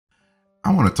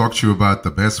I want to talk to you about the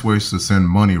best ways to send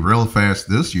money real fast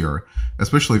this year,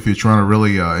 especially if you're trying to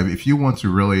really, if you want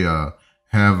to really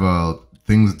have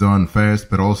things done fast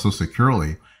but also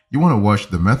securely. You want to watch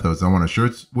the methods I want to share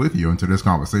with you into this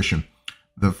conversation.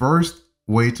 The first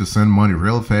way to send money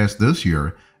real fast this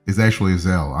year is actually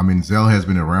Zelle. I mean, Zelle has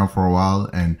been around for a while,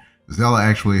 and Zelle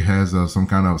actually has some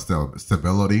kind of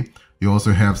stability. You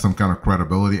also have some kind of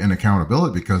credibility and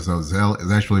accountability because Zelle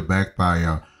is actually backed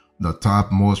by the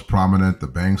top most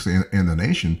prominent banks in the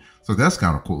nation. So that's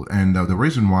kind of cool. And the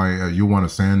reason why you want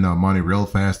to send money real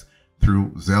fast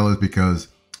through Zelle is because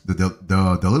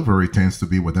the delivery tends to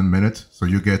be within minutes. So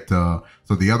you get so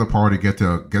the other party gets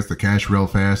the cash real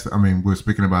fast. I mean, we're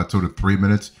speaking about 2 to 3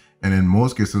 minutes, and in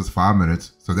most cases 5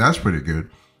 minutes. So that's pretty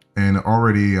good. And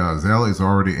already Zelle is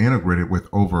already integrated with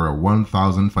over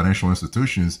 1,000 financial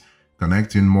institutions,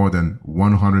 connecting more than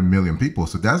 100 million people.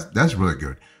 So that's really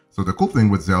good. So the cool thing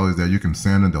with Zelle is that you can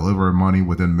send and deliver money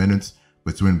within minutes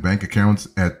between bank accounts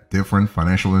at different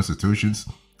financial institutions.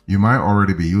 You might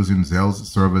already be using Zelle's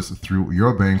service through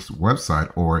your bank's website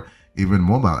or even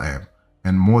mobile app.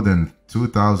 And more than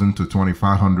 2,000 to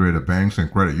 2,500 banks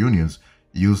and credit unions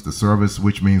use the service,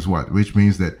 which means what? Which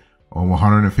means that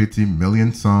 150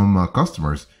 million some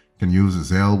customers can use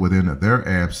Zelle within their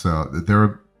apps,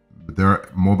 their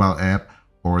mobile app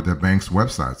or their bank's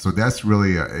website. So that's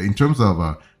really, in terms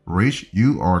of reach,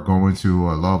 you are going to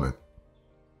love it.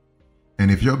 And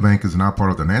if your bank is not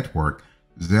part of the network,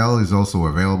 Zelle is also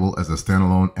available as a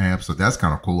standalone app, so that's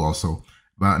kind of cool also.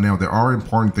 But now there are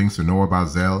important things to know about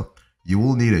Zelle. You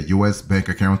will need a U.S. bank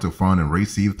account to fund and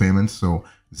receive payments, so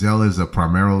Zelle is a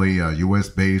primarily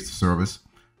U.S.-based service.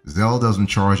 Zelle doesn't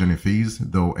charge any fees,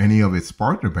 though any of its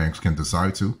partner banks can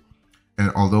decide to.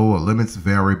 And although limits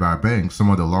vary by bank, some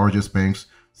of the largest banks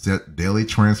set daily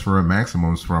transfer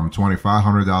maximums from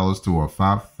 $2,500 to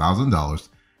 $5,000.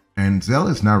 And Zelle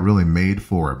is not really made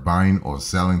for buying or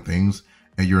selling things,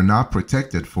 and you're not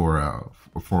protected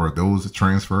for those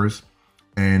transfers.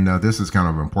 And this is kind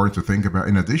of important to think about.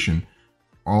 In addition,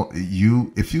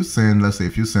 if you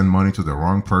send money to the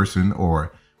wrong person,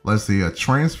 or let's say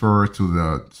transfer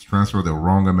the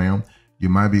wrong amount, you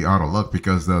might be out of luck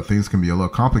because things can be a little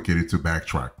complicated to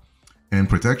backtrack. And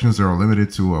protections are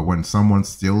limited to when someone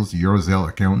steals your Zelle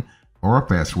account or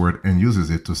password and uses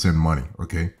it to send money,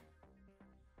 okay?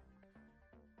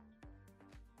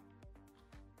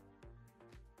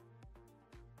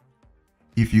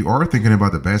 If you are thinking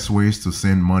about the best ways to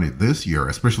send money this year,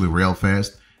 especially real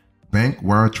fast, bank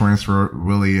wire transfer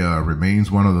really remains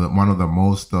one of the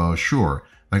most sure,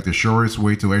 like the surest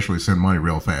way to actually send money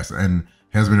real fast, and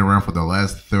has been around for the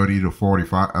last 30 to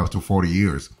 45 to 40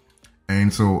 years.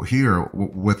 And so here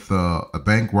with a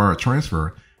bank wire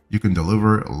transfer, you can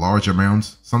deliver large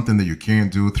amounts, something that you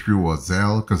can't do through a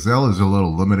Zelle, because Zelle is a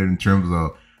little limited in terms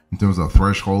of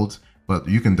thresholds, but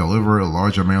you can deliver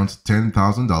large amounts,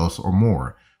 $10,000 or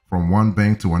more, from one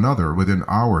bank to another within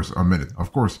hours or minutes.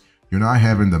 Of course, you're not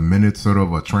having the minute sort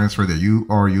of a transfer that you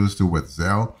are used to with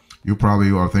Zelle. You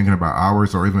probably are thinking about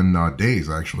hours or even days,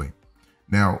 actually.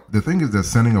 Now, the thing is that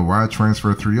sending a wire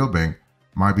transfer through your bank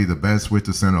might be the best way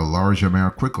to send a large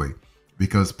amount quickly,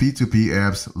 because P2P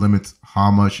apps limits how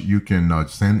much you can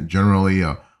send, generally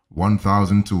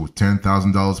 $1,000 to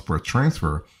 $10,000 per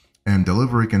transfer, and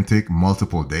delivery can take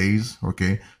multiple days,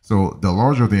 okay? So the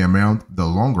larger the amount, the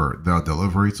longer the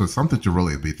delivery, so it's something to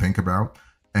really think about.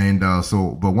 And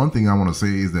but one thing I want to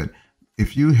say is that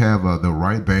if you have the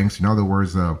right banks, in other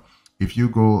words, if you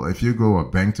go a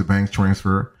bank-to-bank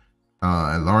transfer,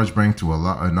 a large bank to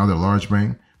another large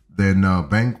bank, then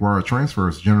bank wire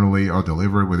transfers generally are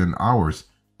delivered within hours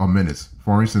or minutes.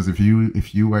 For instance, if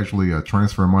you actually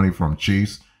transfer money from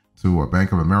Chase to a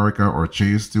Bank of America, or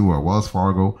Chase to a Wells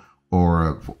Fargo,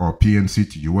 or PNC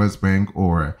to U.S. Bank,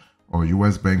 or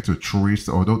U.S. Bank to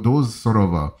Truist, or those sort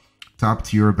of top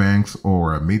tier banks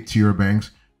or mid tier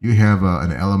banks, you have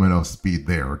an element of speed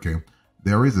there. Okay,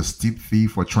 there is a steep fee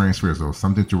for transfers, though,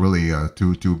 something to really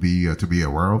to be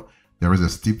aware of. There is a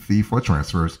steep fee for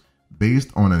transfers.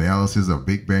 Based on analysis of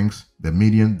big banks, the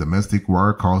median domestic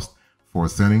wire cost for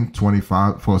sending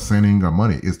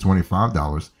money is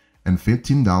 $25 and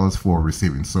 $15 for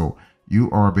receiving. So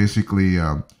you are basically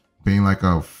paying like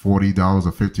 $40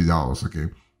 or $50,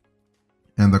 okay?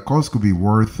 And the cost could be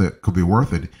worth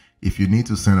it if you need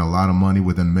to send a lot of money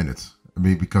within minutes. I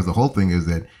mean, because the whole thing is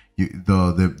that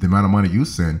the amount of money you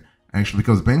send, actually,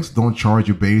 because banks don't charge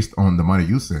you based on the money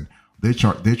you send. They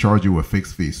charge you a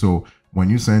fixed fee. So when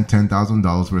you send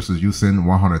 $10,000 versus you send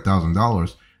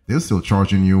 $100,000, they're still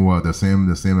charging you the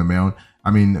same amount.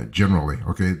 I mean, generally,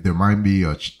 okay. There might be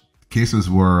cases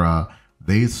where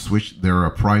They switch their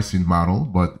pricing model,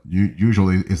 but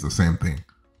usually it's the same thing.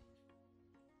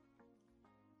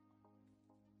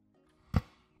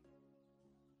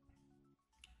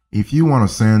 If you want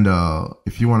to send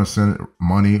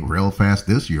money real fast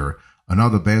this year,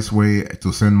 another best way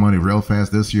to send money real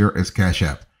fast this year is Cash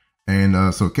App.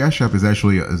 And so Cash App is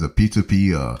actually is a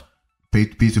P2P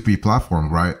P2P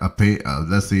platform, right?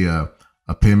 Let's say a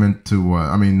payment to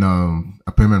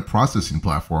a payment processing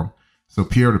platform. So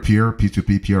peer to peer,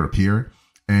 P2P, peer to peer.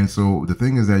 And so the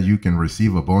thing is that you can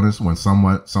receive a bonus when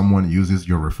someone uses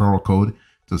your referral code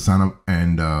to sign up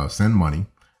and send money.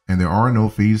 And there are no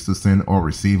fees to send or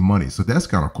receive money. So that's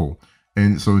kind of cool.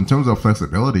 And so in terms of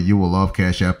flexibility, you will love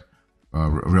Cash App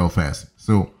real fast.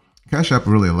 So Cash App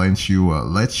really lets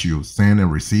you send and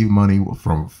receive money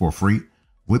for free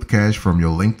with cash from your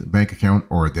linked bank account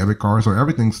or a debit card. So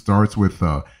everything starts with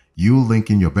you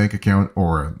linking your bank account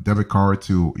or debit card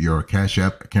to your Cash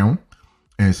App account.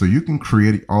 And so you can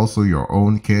create also your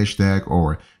own cash tag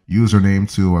or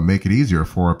username to make it easier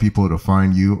for people to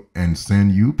find you and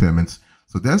send you payments.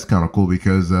 So that's kind of cool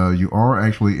because you are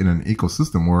actually in an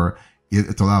ecosystem where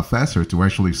it's a lot faster to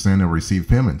actually send and receive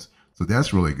payments. So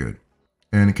that's really good.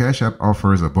 And Cash App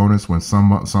offers a bonus when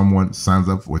someone signs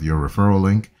up with your referral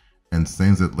link and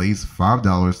sends at least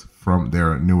 $5 from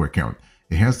their new account.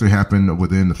 It has to happen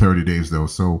within 30 days though.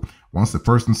 So once the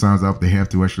person signs up, they have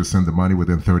to actually send the money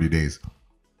within 30 days.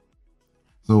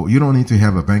 So you don't need to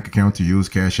have a bank account to use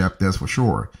Cash App, that's for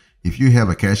sure. If you have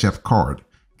a Cash App card,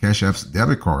 Cash App's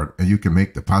debit card, and you can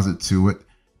make deposit to it,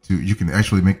 you can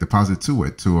actually make deposit to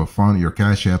it to fund your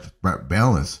Cash App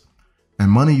balance. And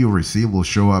money you receive will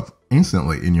show up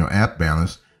instantly in your app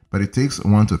balance, but it takes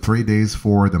 1 to 3 days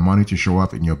for the money to show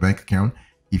up in your bank account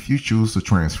if you choose to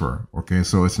transfer. Okay,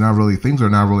 so it's not really, things are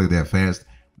not really that fast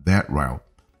that route.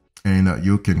 And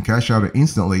you can cash out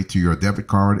instantly to your debit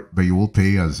card, but you will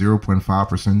pay a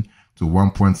 0.5% to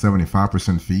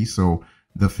 1.75% fee. So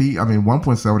the fee,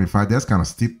 1.75, that's kind of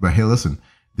steep, but hey, listen,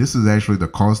 this is actually the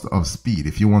cost of speed.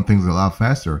 If you want things a lot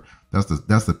faster, that's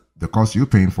the cost you're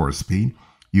paying for speed.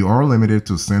 You are limited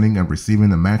to sending and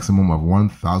receiving a maximum of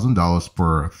 $1,000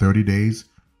 per 30 days.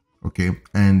 Okay,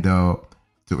 and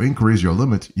to increase your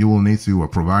limit, you will need to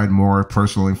provide more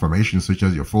personal information such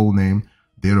as your full name,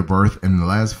 date of birth, and the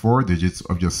last 4 digits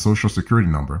of your social security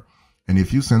number. And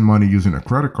if you send money using a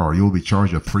credit card, you will be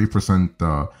charged a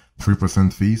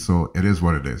 3% fee. So it is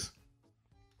what it is.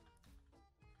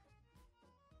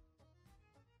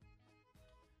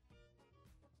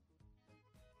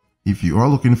 If you are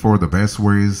looking for the best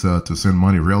ways to send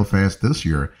money real fast this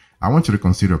year, I want you to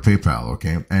consider PayPal,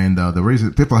 okay? And the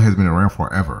reason PayPal has been around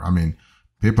forever.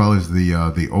 PayPal is the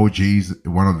OGs,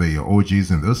 one of the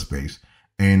OGs in this space.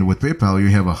 And with PayPal, you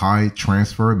have a high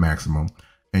transfer maximum,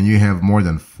 and you have more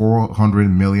than 400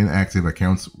 million active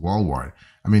accounts worldwide.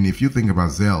 If you think about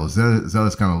Zelle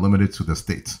is kind of limited to the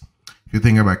States. If you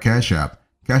think about Cash App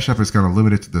is kind of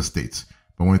limited to the States.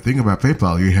 But when you think about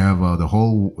PayPal, you have the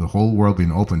whole world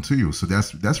being open to you. So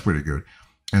that's pretty good.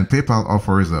 And PayPal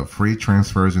offers free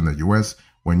transfers in the US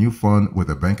when you fund with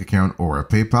a bank account or a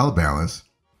PayPal balance.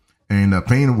 And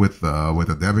paying with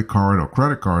a debit card or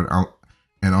credit card,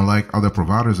 and unlike other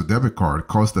providers, a debit card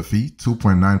costs a fee,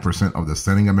 2.9% of the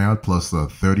sending amount plus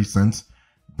 30 cents.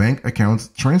 Bank accounts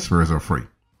transfers are free.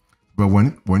 But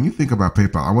when you think about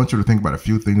PayPal, I want you to think about a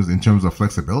few things in terms of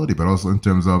flexibility, but also in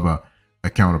terms of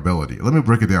accountability. Let me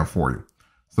break it down for you.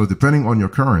 So depending on your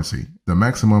currency, the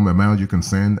maximum amount you can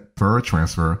send per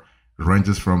transfer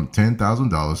ranges from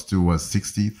 $10,000 to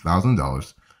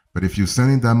 $60,000. But if you're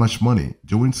sending that much money,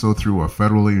 doing so through a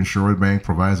federally insured bank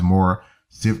provides more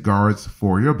safeguards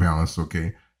for your balance,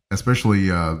 okay? Especially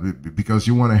because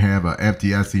you want to have a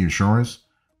FDIC insurance.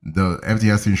 The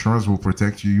FDIC insurance will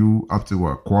protect you up to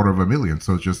 $250,000.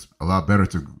 So it's just a lot better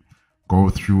to go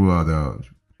through the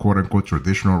quote-unquote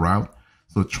traditional route.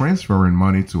 So transferring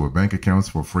money to a bank account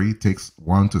for free takes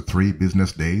 1 to 3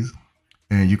 business days.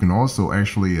 And you can also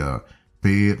actually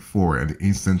pay for an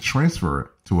instant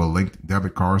transfer to a linked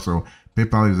debit card. So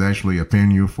PayPal is actually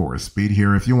paying you for a speed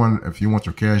here. If you want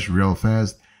your cash real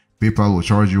fast, PayPal will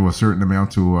charge you a certain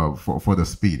amount to for the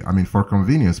speed. For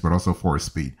convenience, but also for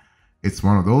speed. It's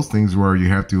one of those things where you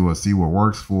have to see what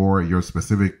works for your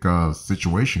specific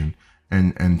situation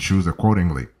and choose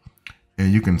accordingly.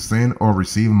 And you can send or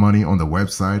receive money on the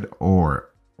website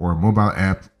or mobile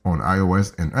app on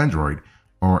iOS and Android,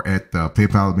 or at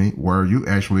PayPal Me, where you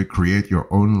actually create your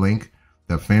own link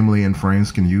that family and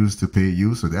friends can use to pay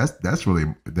you. So that's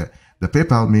really the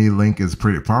PayPal Me link is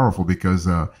pretty powerful because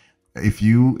if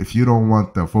you don't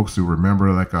want the folks to remember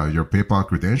your PayPal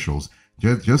credentials,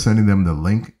 just sending them the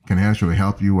link can actually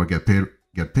help you get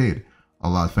paid a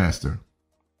lot faster.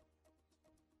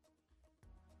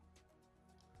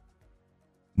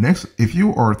 Next, if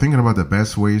you are thinking about the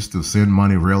best ways to send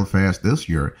money real fast this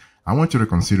year, I want you to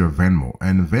consider Venmo.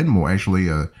 And Venmo actually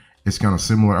is kind of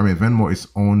similar. I mean, Venmo is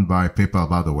owned by PayPal,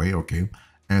 by the way. Okay,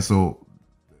 and so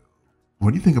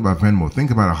when you think about Venmo, think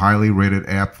about a highly rated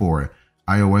app for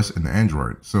iOS and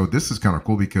Android. So this is kind of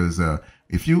cool because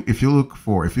if you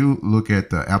look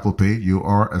at Apple Pay, you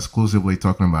are exclusively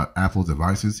talking about Apple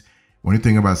devices. When you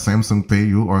think about Samsung Pay,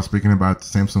 you are speaking about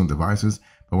Samsung devices.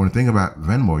 But when you think about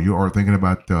Venmo, you are thinking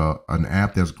about an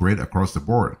app that's great across the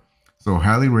board. So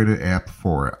highly rated app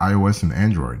for iOS and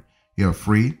Android. You have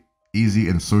free, easy,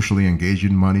 and socially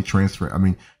engaging money transfer. I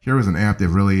mean, here is an app that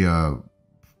really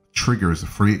triggers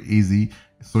free, easy,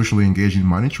 socially engaging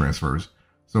money transfers.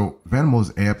 So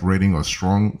Venmo's app rating are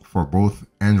strong for both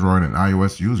Android and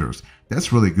iOS users.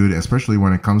 That's really good, especially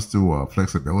when it comes to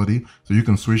flexibility. So you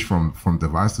can switch from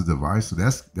device to device. So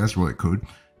that's really good.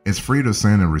 It's free to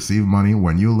send and receive money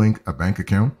when you link a bank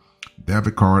account,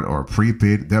 debit card, or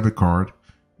prepaid debit card.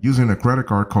 Using a credit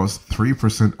card costs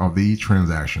 3% of the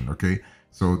transaction. Okay,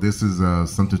 so this is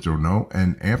something to know.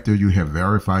 And after you have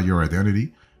verified your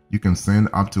identity, you can send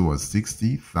up to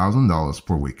 $60,000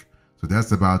 per week. So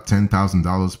that's about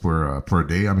 $10,000 per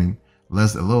day. I mean, a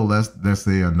little less. Let's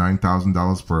say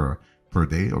 $9,000 per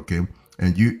day. Okay,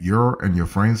 and your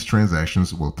friends'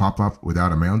 transactions will pop up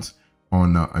without amounts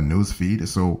on a news feed.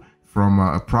 So from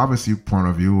a privacy point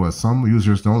of view, some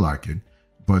users don't like it.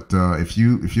 But if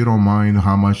you don't mind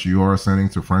how much you are sending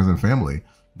to friends and family,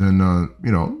 then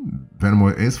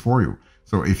Venmo is for you.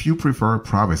 So if you prefer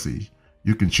privacy,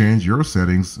 you can change your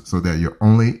settings so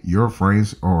that your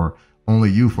friends, or only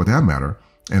you for that matter,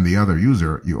 and the other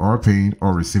user you are paying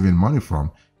or receiving money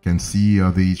from can see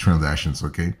the transactions.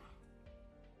 Okay.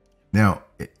 Now,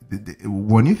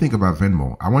 when you think about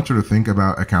Venmo, I want you to think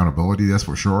about accountability. That's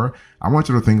for sure. I want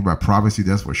you to think about privacy.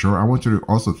 That's for sure. I want you to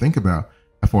also think about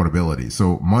affordability.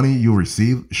 So money you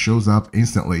receive shows up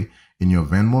instantly in your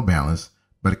Venmo balance,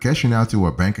 but cashing out to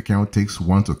a bank account takes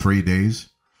 1 to 3 days.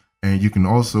 And you can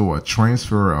also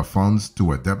transfer funds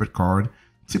to a debit card,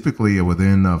 typically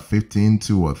within 15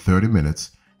 to 30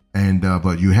 minutes. And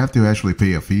but you have to actually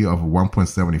pay a fee of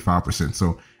 1.75%.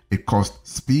 So it costs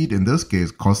speed. In this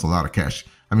case, costs a lot of cash.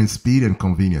 I mean, speed and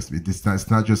convenience. It's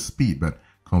not just speed, but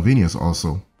convenience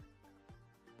also.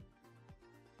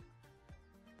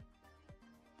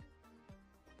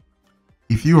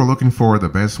 If you are looking for the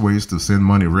best ways to send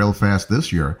money real fast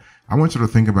this year, I want you to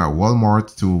think about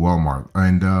Walmart to Walmart.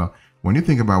 And when you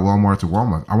think about Walmart to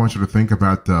Walmart, I want you to think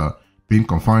about being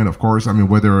confined. Of course, I mean,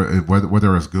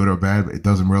 whether it's good or bad, it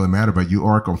doesn't really matter. But you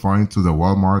are confined to the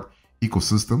Walmart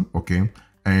ecosystem, okay?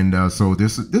 And so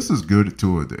this is good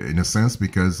to in a sense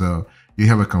because you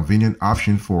have a convenient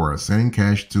option for sending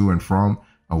cash to and from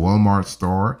a Walmart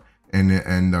store, and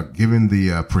given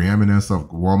the preeminence of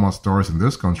Walmart stores in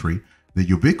this country, the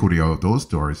ubiquity of those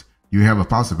stores, you have a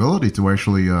possibility to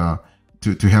actually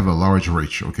to have a large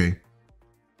reach. Okay,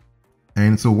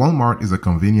 and so Walmart is a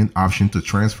convenient option to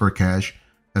transfer cash,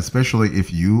 especially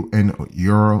if you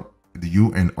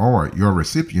or your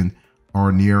recipient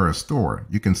are near a store.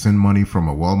 You can send money from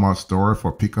a Walmart store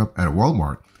for pickup at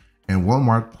Walmart. And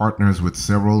Walmart partners with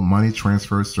several money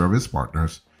transfer service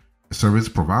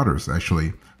providers,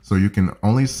 actually. So you can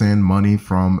only send money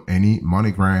from any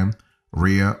MoneyGram,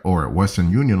 RIA, or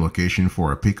Western Union location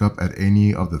for a pickup at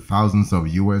any of the thousands of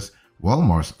U.S.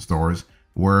 Walmart stores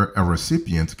where a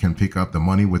recipient can pick up the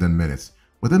money within minutes.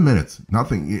 Within minutes,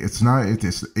 nothing. It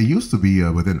used to be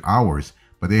within hours.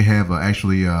 But they have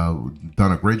actually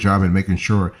done a great job in making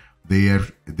sure they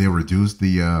reduce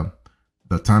the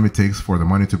time it takes for the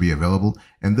money to be available.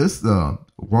 And this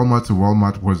Walmart to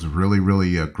Walmart was really,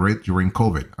 really great during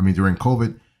COVID. I mean, during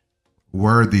COVID,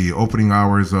 where the opening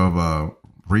hours of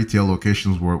retail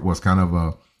locations was kind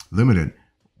of limited,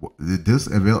 this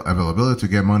availability to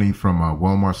get money from a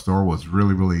Walmart store was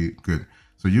really, really good.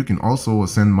 So you can also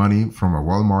send money from a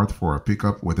Walmart for a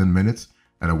pickup within minutes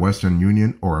at a Western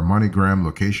Union or a MoneyGram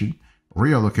location.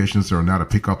 RIA locations are not a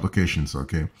pickup locations,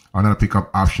 okay? Are not a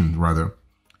pickup option, rather.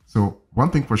 So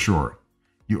one thing for sure,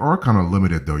 you are kind of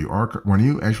limited though. When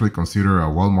you actually consider a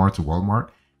Walmart to Walmart,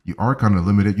 you are kind of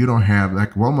limited. You don't have,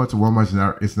 like Walmart to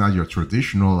Walmart, it's not your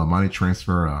traditional money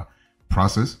transfer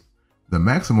process. The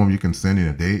maximum you can send in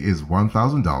a day is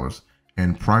 $1,000,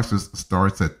 and prices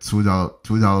starts at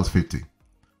 $2.50.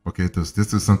 Okay,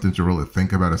 this is something to really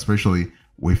think about, especially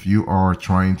if you are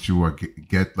trying to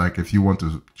get, like, if you want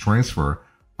to transfer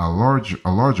a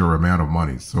larger amount of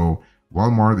money. So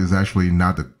Walmart is actually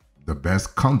not the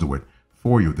best conduit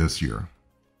for you this year.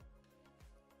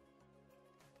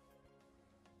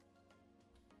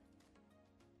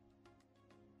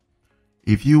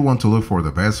 If you want to look for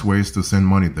the best ways to send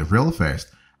money real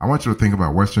fast, I want you to think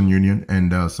about Western Union.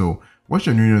 And so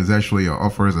Western Union is actually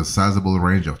offers a sizable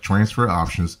range of transfer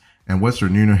options, and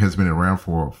Western Union has been around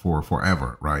for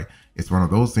forever, right? It's one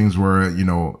of those things where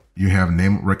you have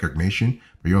name recognition,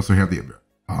 but you also have the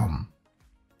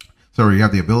you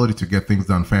have the ability to get things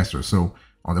done faster. So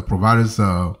on the provider's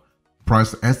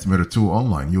price estimator tool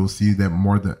online, you'll see that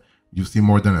more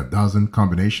than a dozen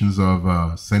combinations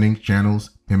of sending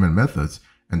channels, payment methods,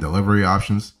 and delivery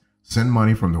options. Send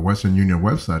money from the Western Union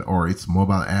website or its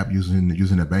mobile app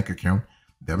using a bank account,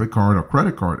 debit card, or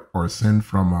credit card, or send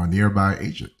from a nearby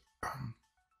agent.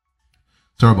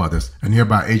 Sorry about this. A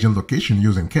nearby agent location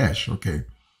using cash. Okay.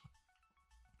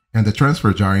 And the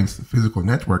Transfer Giant's physical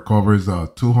network covers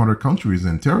 200 countries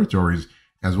and territories,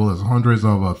 as well as hundreds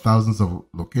of thousands of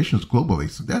locations globally.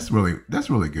 So that's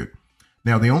really good.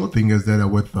 Now, the only thing is that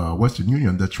with Western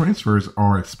Union, the transfers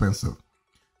are expensive,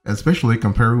 especially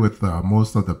compared with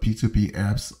most of the P2P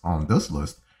apps on this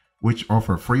list, which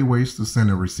offer free ways to send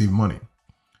and receive money.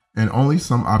 And only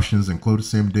some options include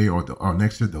same day or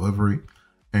next day delivery,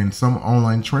 and some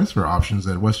online transfer options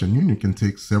at Western Union can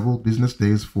take several business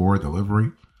days for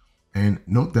delivery. And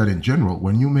note that in general,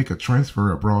 when you make a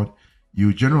transfer abroad,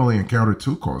 you generally encounter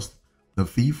two costs: the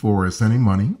fee for sending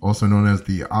money, also known as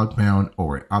the outbound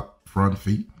or upfront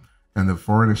fee, and the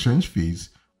foreign exchange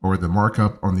fees, or the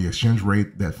markup on the exchange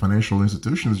rate that financial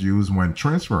institutions use when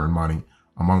transferring money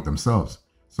among themselves.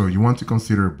 So you want to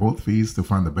consider both fees to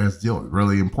find the best deal.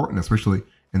 Really important, especially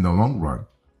in the long run.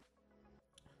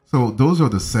 So those are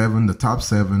the top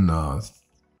seven,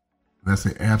 let's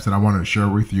say, apps that I wanted to share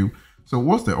with you. So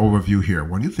what's the overview here?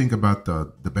 When you think about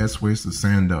the best ways to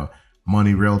send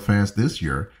money real fast this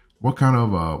year, what kind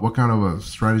of a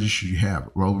strategy should you have?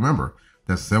 Well, remember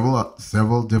that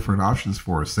several different options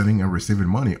for sending and receiving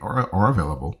money are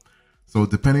available. So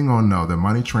depending on the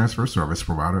money transfer service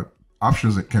provider,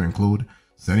 options that can include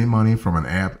sending money from an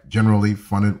app generally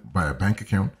funded by a bank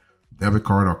account, debit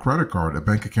card or credit card, a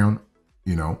bank account,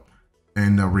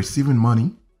 and receiving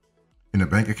money in a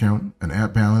bank account, an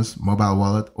app balance, mobile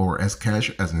wallet, or as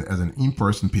cash as an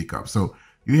in-person pickup. So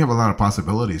you have a lot of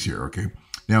possibilities here, okay?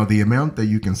 Now, the amount that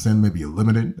you can send may be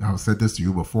limited. I've said this to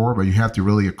you before, but you have to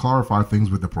really clarify things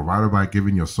with the provider by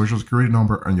giving your social security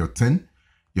number and your TIN,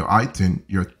 your ITIN,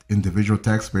 your individual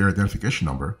taxpayer identification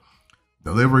number.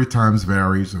 Delivery times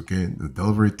varies, okay? The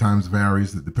delivery times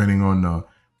varies depending on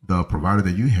the provider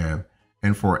that you have.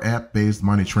 And for app-based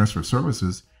money transfer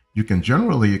services, you can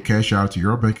generally cash out to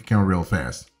your bank account real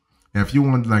fast. Now, if you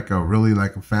want like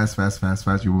a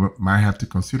fast, you might have to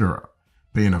consider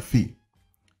paying a fee.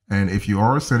 And if you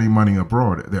are sending money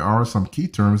abroad, there are some key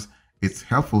terms it's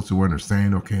helpful to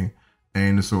understand, okay?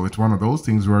 And so it's one of those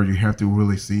things where you have to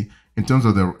really see in terms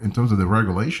of the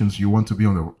regulations, you want to be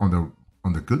on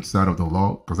the good side of the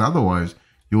law, because otherwise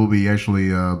you will be actually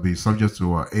be subject to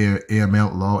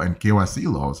AML law and KYC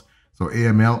laws. So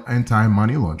AML,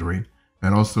 anti-money laundering,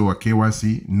 and also a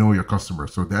KYC, know your customer.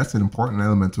 So that's an important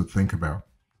element to think about.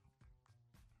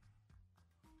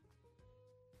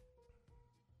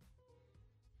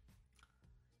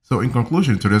 So in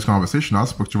conclusion to this conversation, I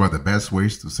spoke to you about the best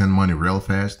ways to send money real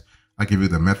fast. I give you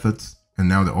the methods and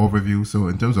now the overview. So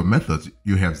in terms of methods,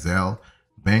 you have Zelle,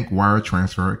 bank wire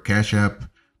transfer, Cash App,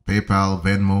 PayPal,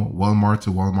 Venmo, Walmart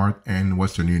to Walmart, and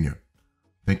Western Union.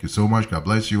 Thank you so much. God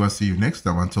bless you. I'll see you next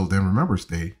time. Until then, remember,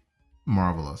 stay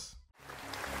marvelous.